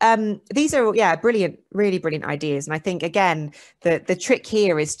think these are, brilliant, really brilliant ideas. And I think, again, the trick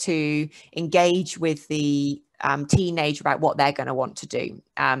here is to engage with the teenager about what they're going to want to do.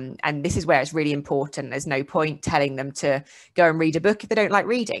 And this is where it's really important. There's no point telling them to go and read a book if they don't like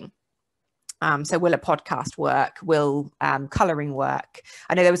reading. So will a podcast work? Will colouring work?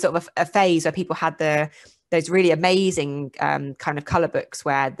 I know there was sort of a phase where people had those really amazing kind of colour books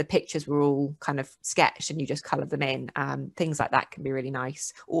where the pictures were all kind of sketched and you just coloured them in. Things like that can be really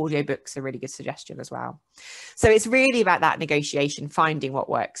nice. Audiobooks are a really good suggestion as well. So it's really about that negotiation, finding what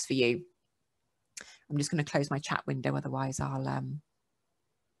works for you. I'm just going to close my chat window, otherwise I'll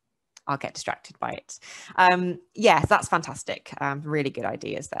get distracted by it. Yes, that's fantastic. Really good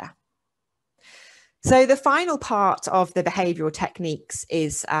ideas there. So the final part of the behavioural techniques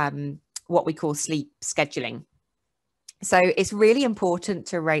is what we call sleep scheduling. So it's really important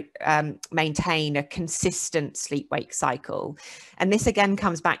to maintain a consistent sleep-wake cycle. And this again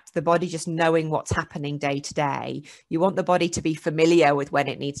comes back to the body just knowing what's happening day to day. You want the body to be familiar with when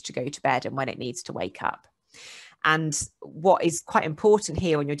it needs to go to bed and when it needs to wake up. And what is quite important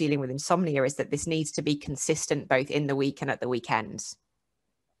here when you're dealing with insomnia is that this needs to be consistent both in the week and at the weekends.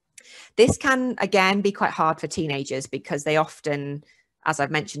 This can, again, be quite hard for teenagers because they often, as I've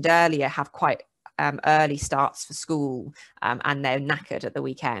mentioned earlier, have quite early starts for school and they're knackered at the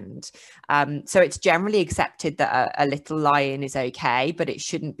weekend. So it's generally accepted that a little lie-in is okay, but it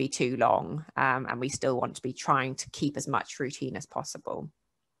shouldn't be too long. And we still want to be trying to keep as much routine as possible.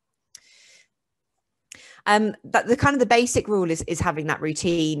 But the basic rule is having that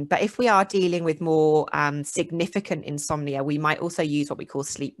routine. But if we are dealing with more significant insomnia, we might also use what we call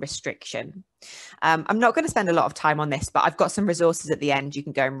sleep restriction. I'm not going to spend a lot of time on this, but I've got some resources at the end you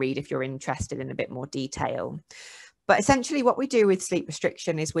can go and read if you're interested in a bit more detail. But essentially what we do with sleep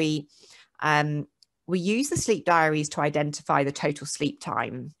restriction is we use the sleep diaries to identify the total sleep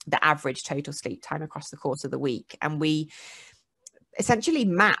time, the average total sleep time across the course of the week. And we essentially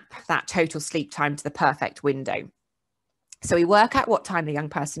map that total sleep time to the perfect window. So we work out what time the young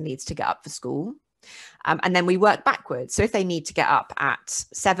person needs to get up for school. And then we work backwards. So if they need to get up at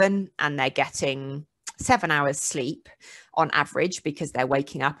 7 and they're getting 7 hours sleep on average because they're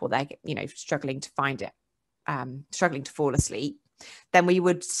waking up or they're, struggling to find it, struggling to fall asleep, then we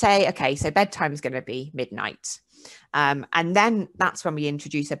would say, okay, so bedtime is going to be midnight. And then that's when we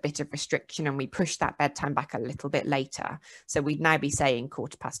introduce a bit of restriction and we push that bedtime back a little bit later. So we'd now be saying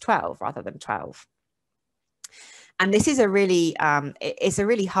 12:15 rather than 12. And this is it's a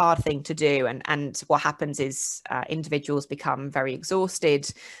really hard thing to do. And what happens is individuals become very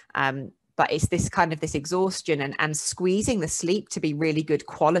exhausted. But it's this exhaustion and squeezing the sleep to be really good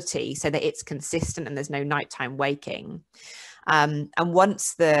quality so that it's consistent and there's no nighttime waking. And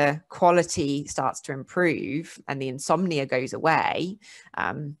once the quality starts to improve and the insomnia goes away,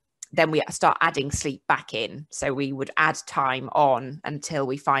 then we start adding sleep back in. So we would add time on until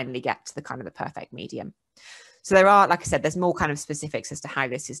we finally get to the the perfect medium. So there are, like I said, there's more specifics as to how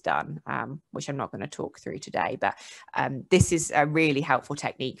this is done, which I'm not going to talk through today. But this is a really helpful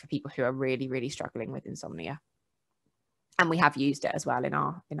technique for people who are really, really struggling with insomnia. And we have used it as well in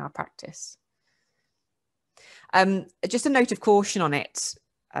our practice. Just a note of caution on it.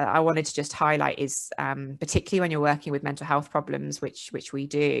 I wanted to just highlight is particularly when you're working with mental health problems, which we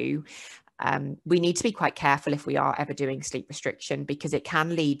do, we need to be quite careful if we are ever doing sleep restriction, because it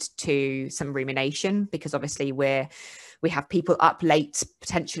can lead to some rumination, because obviously we have people up late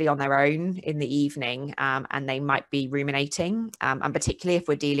potentially on their own in the evening and they might be ruminating, and particularly if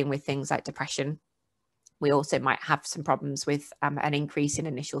we're dealing with things like depression. We also might have some problems with an increase in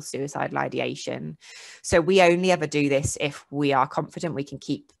initial suicidal ideation. So we only ever do this if we are confident we can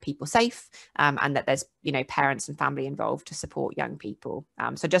keep people safe and that there's, parents and family involved to support young people.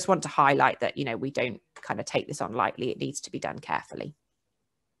 So just want to highlight that, we don't take this on lightly. It needs to be done carefully.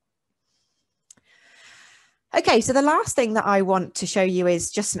 Okay, so the last thing that I want to show you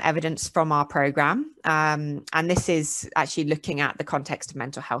is just some evidence from our programme. And this is actually looking at the context of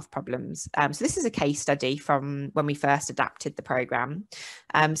mental health problems. So this is a case study from when we first adapted the programme.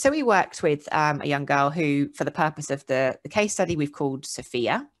 So we worked with a young girl who, for the purpose of the case study, we've called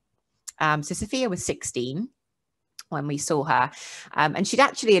Sophia. So Sophia was 16 when we saw her. And she'd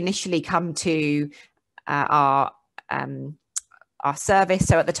actually initially come to our service.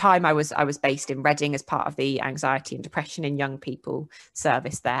 So at the time I was based in Reading as part of the anxiety and depression in young people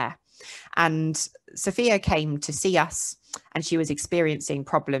service there. And Sophia came to see us, and she was experiencing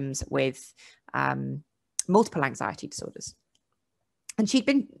problems with multiple anxiety disorders. And she'd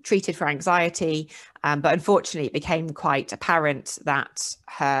been treated for anxiety, but unfortunately it became quite apparent that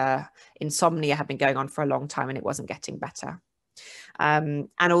her insomnia had been going on for a long time and it wasn't getting better. And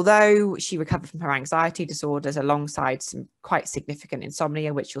although she recovered from her anxiety disorders alongside some quite significant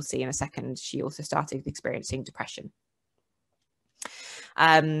insomnia, which you'll see in a second, she also started experiencing depression.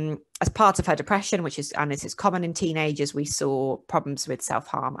 As part of her depression, which is, and this is common in teenagers, we saw problems with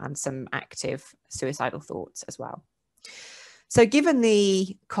self-harm and some active suicidal thoughts as well. So given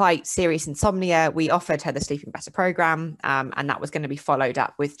the quite serious insomnia, we offered her the Sleeping Better program, and that was going to be followed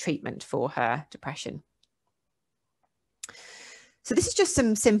up with treatment for her depression. So this is just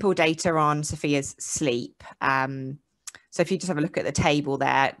some simple data on Sophia's sleep. So if you just have a look at the table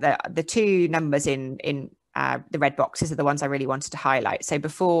there, the two numbers in the red boxes are the ones I really wanted to highlight. So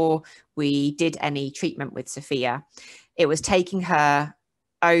before we did any treatment with Sophia, it was taking her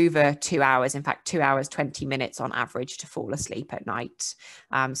over 2 hours, in fact, 2 hours, 20 minutes on average to fall asleep at night.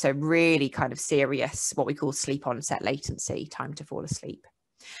 So really kind of serious, what we call sleep onset latency, time to fall asleep.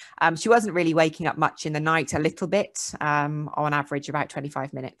 She wasn't really waking up much in the night, a little bit, on average about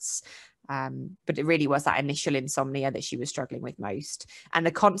 25 minutes. But it really was that initial insomnia that she was struggling with most. And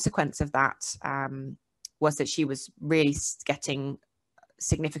the consequence of that was that she was really getting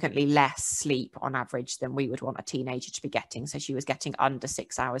significantly less sleep on average than we would want a teenager to be getting. So she was getting under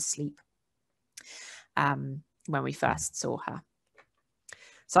 6 hours sleep when we first saw her.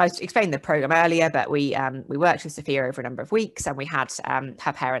 So I explained the program earlier, but we worked with Sophia over a number of weeks, and we had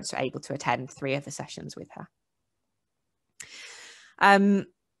her parents were able to attend 3 of the sessions with her.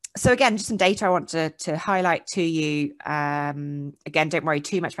 So again, just some data I want to highlight to you. Again, don't worry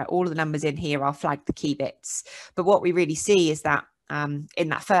too much about all of the numbers in here. I'll flag the key bits. But what we really see is that in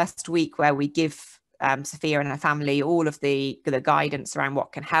that first week where we give Sophia and her family all of the guidance around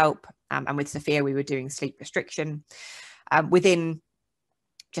what can help, and with Sophia we were doing sleep restriction, within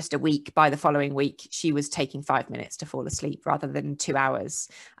just a week, by the following week, she was taking 5 minutes to fall asleep rather than 2 hours.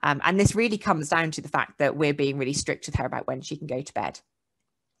 And this really comes down to the fact that we're being really strict with her about when she can go to bed.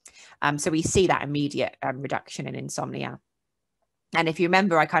 So we see that immediate reduction in insomnia. And if you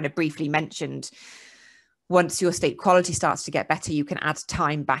remember, I kind of briefly mentioned, once your sleep quality starts to get better, you can add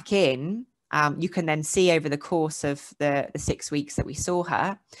time back in. You can then see over the course of the 6 weeks that we saw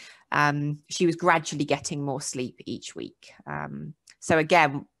her, she was gradually getting more sleep each week. So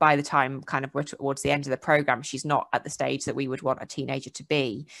again, by the time kind of we're towards the end of the program, she's not at the stage that we would want a teenager to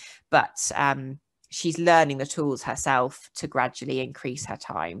be, but she's learning the tools herself to gradually increase her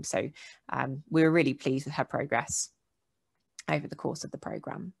time. So we were really pleased with her progress over the course of the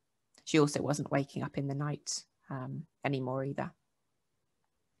program. She also wasn't waking up in the night anymore either.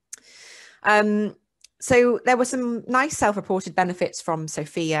 So there were some nice self-reported benefits from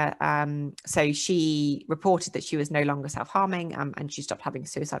Sophia. So she reported that she was no longer self-harming, and she stopped having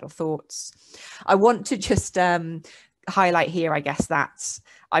suicidal thoughts. I want to just highlight here, I guess, that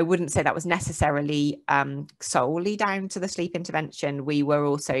I wouldn't say that was necessarily solely down to the sleep intervention. We were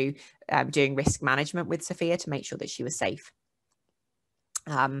also doing risk management with Sophia to make sure that she was safe.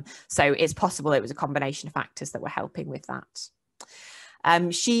 So it's possible it was a combination of factors that were helping with that.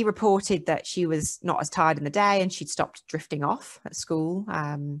 She reported that she was not as tired in the day, and she'd stopped drifting off at school,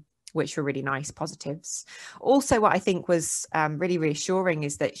 which were really nice positives. Also, what I think was really reassuring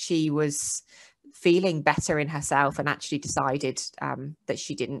is that she was feeling better in herself and actually decided that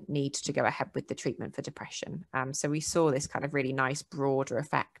she didn't need to go ahead with the treatment for depression. So we saw this kind of really nice broader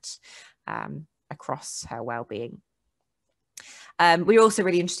effect across her well-being. We were also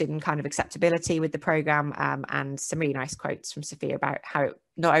really interested in kind of acceptability with the program, and some really nice quotes from Sophia about how it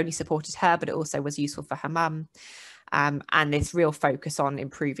not only supported her, but it also was useful for her mum, and this real focus on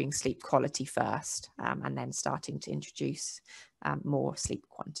improving sleep quality first, and then starting to introduce more sleep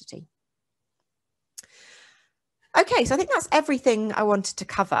quantity. Okay, so I think that's everything I wanted to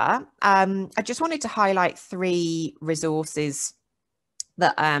cover. I just wanted to highlight 3 resources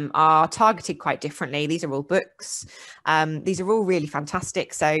that are targeted quite differently. These are all books. These are all really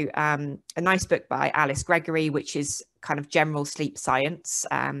fantastic. So a nice book by Alice Gregory, which is kind of general sleep science.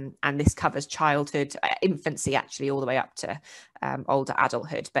 And this covers childhood, infancy, actually, all the way up to older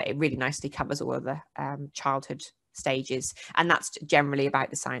adulthood. But it really nicely covers all of the childhood stages. And that's generally about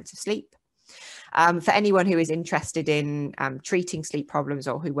the science of sleep. For anyone who is interested in treating sleep problems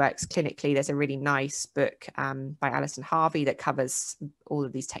or who works clinically, there's a really nice book by Alison Harvey that covers all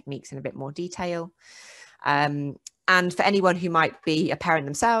of these techniques in a bit more detail. And for anyone who might be a parent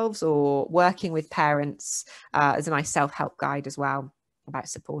themselves or working with parents, there's a nice self-help guide as well, about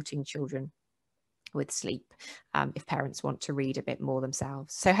supporting children with sleep if parents want to read a bit more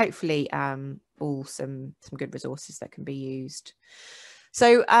themselves. So hopefully all some good resources that can be used.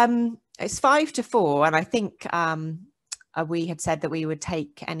 So it's 5 to 4, and I think we had said that we would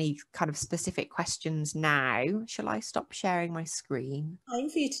take any kind of specific questions now. Shall I stop sharing my screen? Time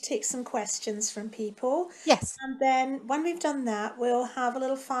for you to take some questions from people. Yes. And then when we've done that, we'll have a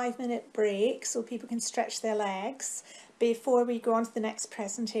little 5-minute break so people can stretch their legs before we go on to the next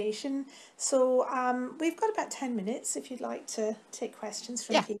presentation. So we've got about 10 minutes if you'd like to take questions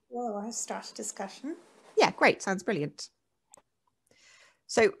from people or start a discussion. Yeah, great. Sounds brilliant.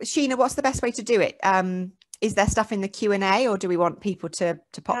 So Sheena, what's the best way to do it? Is there stuff in the Q&A, or do we want people to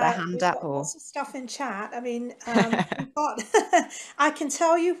pop their hand up? Or lots of stuff in chat. I mean, I can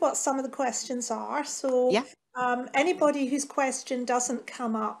tell you what some of the questions are. So anybody whose question doesn't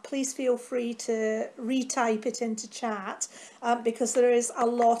come up, please feel free to retype it into chat because there is a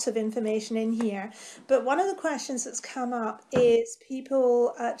lot of information in here. But one of the questions that's come up is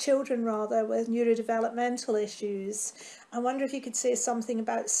children with neurodevelopmental issues. I wonder if you could say something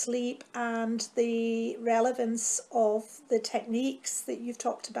about sleep and the relevance of the techniques that you've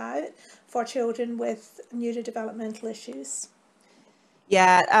talked about for children with neurodevelopmental issues.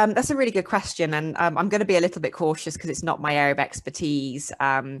 Yeah, that's a really good question, and I'm going to be a little bit cautious because it's not my area of expertise,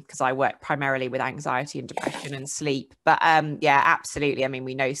 because I work primarily with anxiety and depression and sleep. But yeah, absolutely. I mean,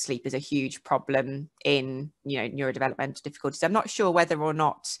 we know sleep is a huge problem in neurodevelopmental difficulties. I'm not sure whether or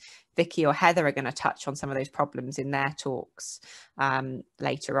not Vicky or Heather are going to touch on some of those problems in their talks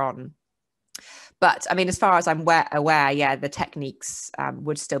later on. But I mean, as far as I'm aware, yeah, the techniques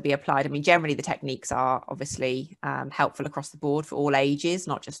would still be applied. I mean, generally the techniques are obviously helpful across the board for all ages,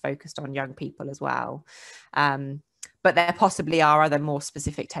 not just focused on young people as well. But there possibly are other more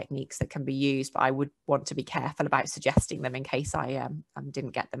specific techniques that can be used, but I would want to be careful about suggesting them in case I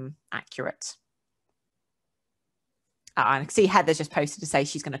didn't get them accurate. I can see Heather's just posted to say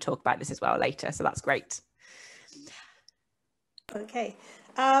she's going to talk about this as well later, so that's great. Okay.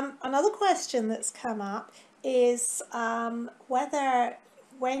 Another question that's come up is whether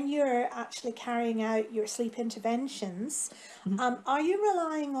when you're actually carrying out your sleep interventions, are you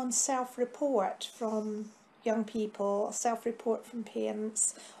relying on self-report from young people, self-report from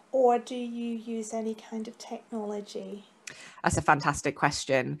parents, or do you use any kind of technology? That's a fantastic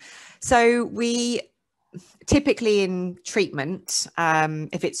question. So we typically in treatment,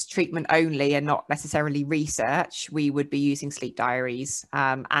 if it's treatment only and not necessarily research, we would be using sleep diaries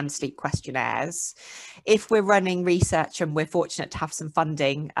and sleep questionnaires. If we're running research and we're fortunate to have some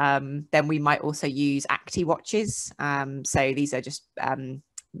funding, then we might also use Acti watches. So these are just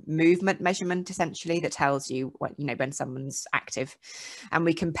movement measurement essentially that tells you what, when someone's active, and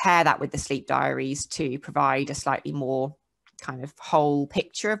we compare that with the sleep diaries to provide a slightly more kind of whole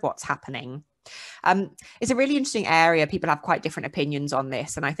picture of what's happening. It's a really interesting area. People have quite different opinions on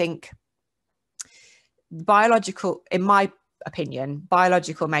this, and I think in my opinion,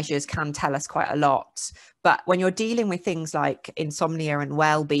 biological measures can tell us quite a lot, but when you're dealing with things like insomnia and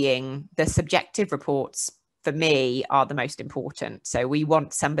well-being, the subjective reports for me are the most important. So we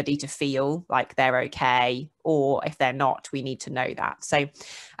want somebody to feel like they're okay, or if they're not, we need to know that. So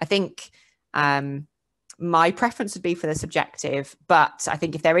I think my preference would be for the subjective, but I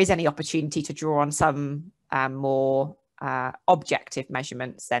think if there is any opportunity to draw on some more objective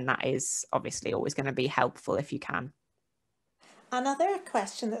measurements, then that is obviously always going to be helpful if you can. Another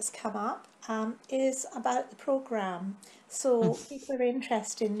question that's come up is about the programme. So people are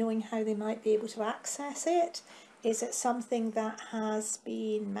interested in knowing how they might be able to access it. Is it something that has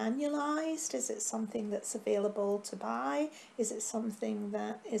been manualised? Is it something that's available to buy? Is it something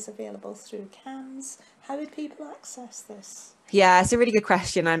that is available through CAMS? How would people access this? Yeah, it's a really good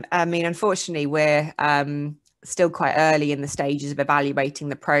question. I mean, unfortunately, we're still quite early in the stages of evaluating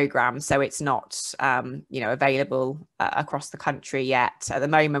the programme, so it's not available across the country yet. At the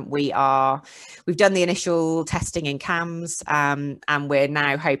moment, we've done the initial testing in CAMS, and we're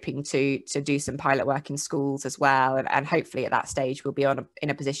now hoping to do some pilot work in schools as well, and hopefully at that stage we'll be in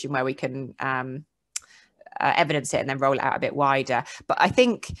a position where we can evidence it and then roll it out a bit wider. But I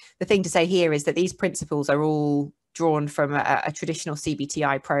think the thing to say here is that these principles are all drawn from a traditional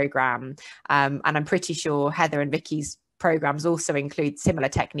CBTI program, and I'm pretty sure Heather and Vicky's programs also include similar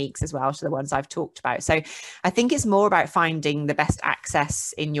techniques as well to the ones I've talked about. So I think it's more about finding the best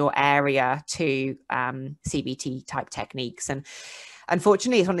access in your area to CBT type techniques. And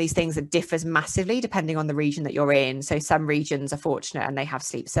unfortunately, it's one of these things that differs massively depending on the region that you're in. So some regions are fortunate and they have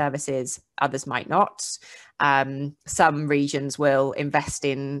sleep services, others might not. Some regions will invest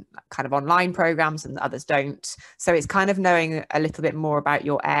in kind of online programs and others don't. So it's kind of knowing a little bit more about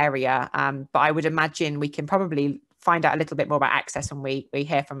your area. But I would imagine we can probably find out a little bit more about access when we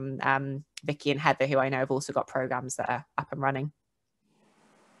hear from Vicky and Heather, who I know have also got programs that are up and running.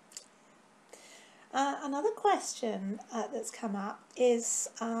 Another question that's come up is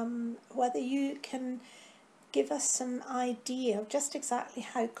whether you can give us some idea of just exactly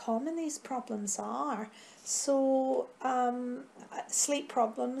how common these problems are. So sleep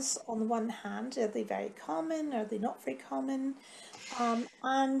problems on the one hand, are they very common? Are they not very common?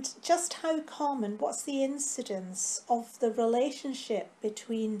 And just how common, what's the incidence of the relationship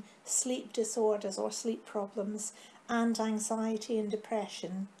between sleep disorders or sleep problems and anxiety and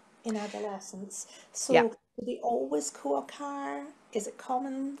depression in adolescence? So do they always co-occur? Is it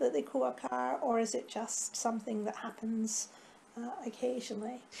common that they co-occur, or is it just something that happens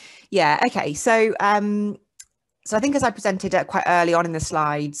occasionally? Yeah, okay. So I think, as I presented quite early on in the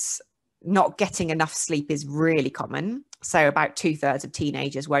slides, not getting enough sleep is really common. So about 2/3 of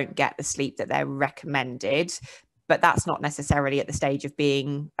teenagers won't get the sleep that they're recommended, but that's not necessarily at the stage of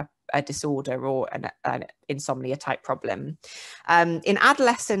being a disorder or an insomnia type problem. In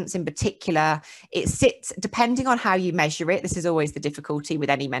adolescence in particular, it sits, depending on how you measure it, this is always the difficulty with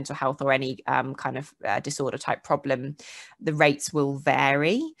any mental health or any kind of disorder type problem, the rates will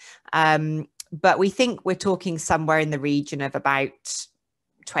vary. But we think we're talking somewhere in the region of about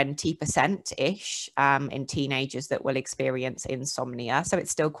 20%-ish in teenagers that will experience insomnia. So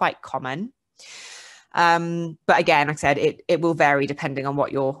it's still quite common. But again, like I said, it will vary depending on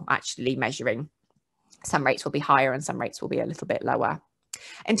what you're actually measuring. Some rates will be higher and some rates will be a little bit lower.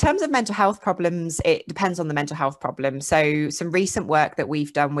 In terms of mental health problems, it depends on the mental health problem. So some recent work that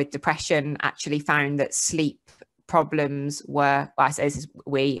we've done with depression actually found that sleep problems were, well, I say this is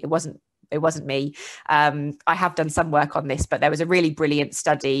it wasn't me. I have done some work on this, but there was a really brilliant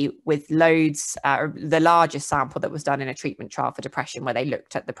study with loads, the largest sample that was done in a treatment trial for depression, where they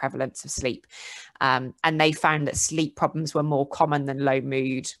looked at the prevalence of sleep. And they found that sleep problems were more common than low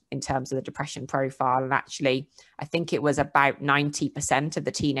mood in terms of the depression profile. And actually, I think it was about 90% of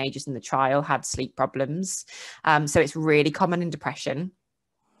the teenagers in the trial had sleep problems. So it's really common in depression.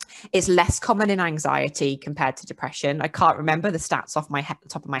 It's less common in anxiety compared to depression. I can't remember the stats off my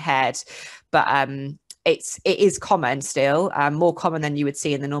top of my head, but it is common still, more common than you would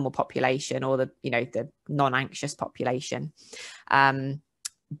see in the normal population or the non-anxious population,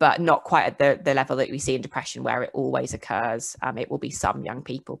 but not quite at the level that we see in depression, where it always occurs. It will be some young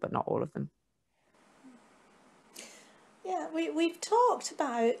people, but not all of them. Yeah, we've talked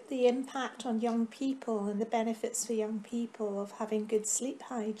about the impact on young people and the benefits for young people of having good sleep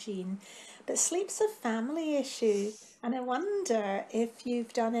hygiene, but sleep's a family issue, and I wonder if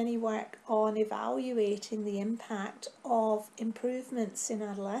you've done any work on evaluating the impact of improvements in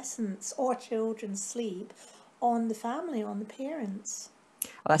adolescents or children's sleep on the family, on the parents.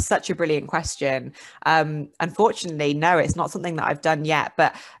 Well, that's such a brilliant question. Unfortunately, no, it's not something that I've done yet,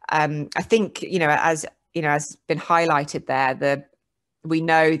 but I think, as been highlighted there, we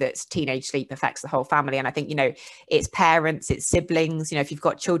know that teenage sleep affects the whole family. And I think, it's parents, it's siblings, if you've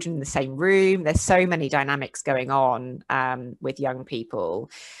got children in the same room, there's so many dynamics going on with young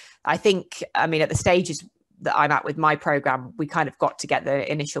people. I think, at the stages that I'm at with my program, we kind of got to get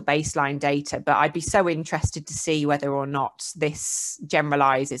the initial baseline data, but I'd be so interested to see whether or not this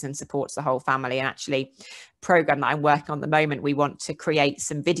generalizes and supports the whole family. And actually, program that I'm working on at the moment, we want to create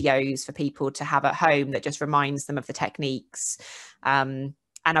some videos for people to have at home that just reminds them of the techniques. And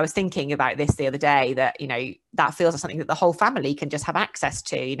I was thinking about this the other day, that, that feels like something that the whole family can just have access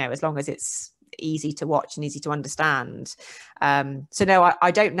to, as long as it's easy to watch and easy to understand. So no,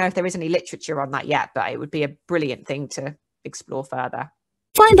 I don't know if there is any literature on that yet, but it would be a brilliant thing to explore further.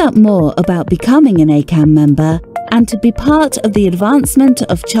 Find out more about becoming an ACAM member and to be part of the advancement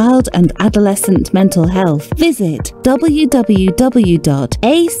of child and adolescent mental health. Visit www.acamh.org.